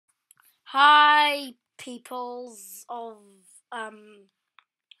Hi, peoples of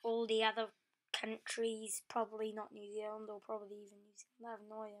all the other countries, probably not New Zealand or probably even New Zealand. I have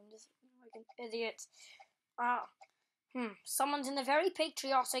no idea. I'm just like an idiot. Someone's in a very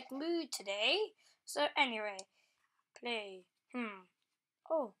patriotic mood today. So anyway, play.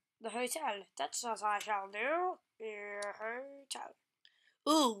 Oh, the hotel. That's what I shall do. The hotel.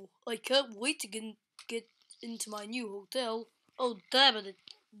 Oh, I can't wait to get into my new hotel. Oh, damn it,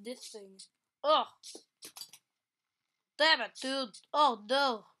 this thing. Oh, damn it, dude. Oh,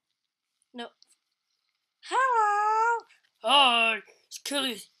 no. No. Hello. Hi. Kill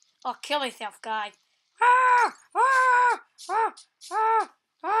yourself, guy. Ah! Ah! Ah! Ah!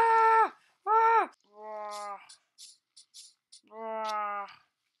 Ah! Ah! Blah. Blah.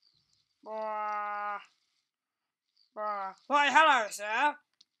 Blah. Blah. Why, hello, sir.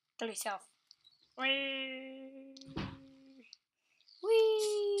 Kill yourself. Wee.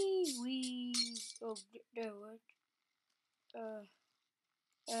 Wee. Wee. Oh, no, what?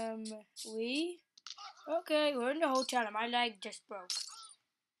 We? Okay, we're in the hotel and my leg just broke.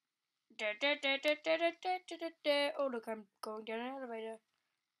 Oh, look, I'm going down an elevator.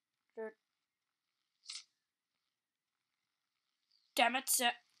 Damn it,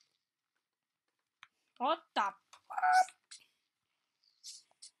 sir. What the?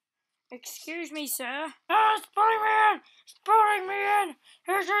 Excuse me, sir. Ah, it's pulling me in! It's pulling me in!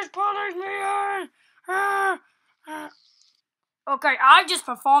 It's just pulling me in! Okay, I just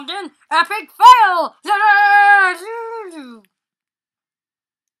performed an epic fail!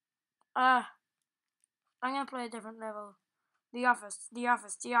 I'm gonna play a different level. The office, the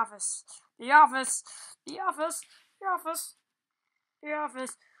office, the office, the office, the office, the office, the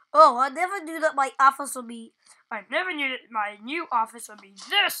office. Oh, I never knew that my office would be. I never knew that my new office would be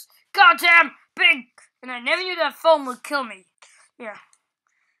this goddamn big, and I never knew that phone would kill me. Yeah.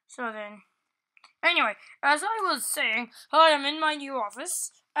 So then, anyway, as I was saying, I am in my new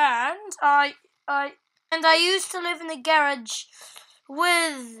office, and I used to live in the garage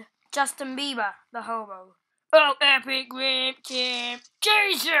with Justin Bieber, the hobo. Oh, epic rip tip!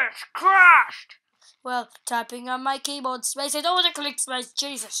 Jesus Christ! Well, typing on my keyboard space, I don't want to click space.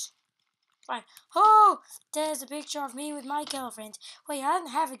 Jesus. Fine. Oh, there's a picture of me with my girlfriend. Wait, I don't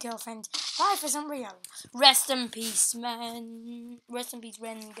have a girlfriend. Life isn't real. Rest in peace, man. Rest in peace,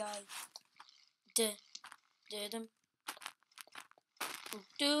 Ren guy.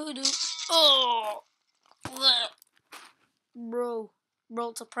 Oh, bro,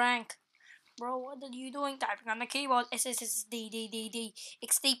 it's a prank. Bro, what are you doing? Typing on the keyboard. D.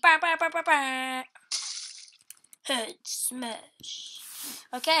 XD. Head smash.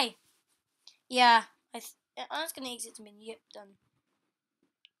 Okay. Yeah. I'm just gonna exit the menu. Yep, done.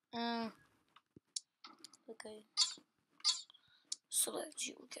 Okay. Select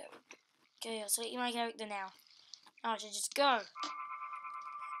your character. Okay, I'll select my character now. Now I should just go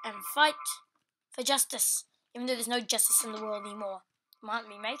and fight for justice. Even though there's no justice in the world anymore. Might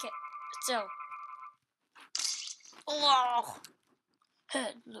me make it. But still. Oh!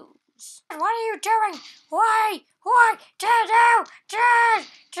 Head lose. What are you doing? Why? Dad!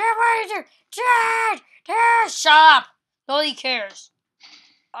 Shut up! Nobody cares.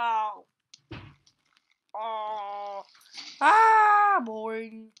 Oh.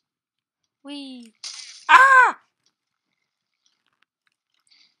 Boring. Wee. Ah!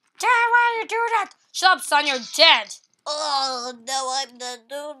 Dad, why are you doing that? Shut up, son, you're dead. Oh, no, I'm the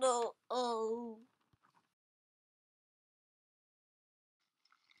dunno. Oh.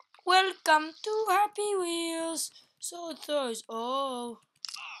 Welcome to Happy Wheels. So it says, oh.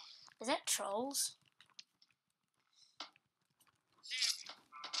 Is that trolls?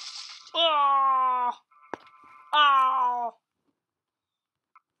 Oh. Oh.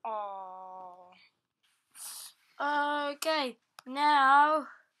 Oh. Okay, now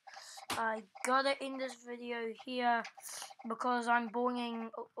I gotta end this video here because I'm boinging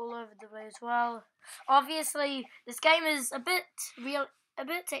all over the way as well. Obviously, this game is a bit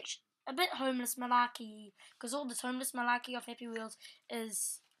homeless malarkey, because all this homeless malarkey of Happy Wheels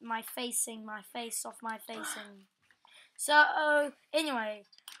is my face off my facing. So anyway,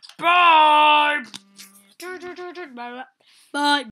 bye. Bye.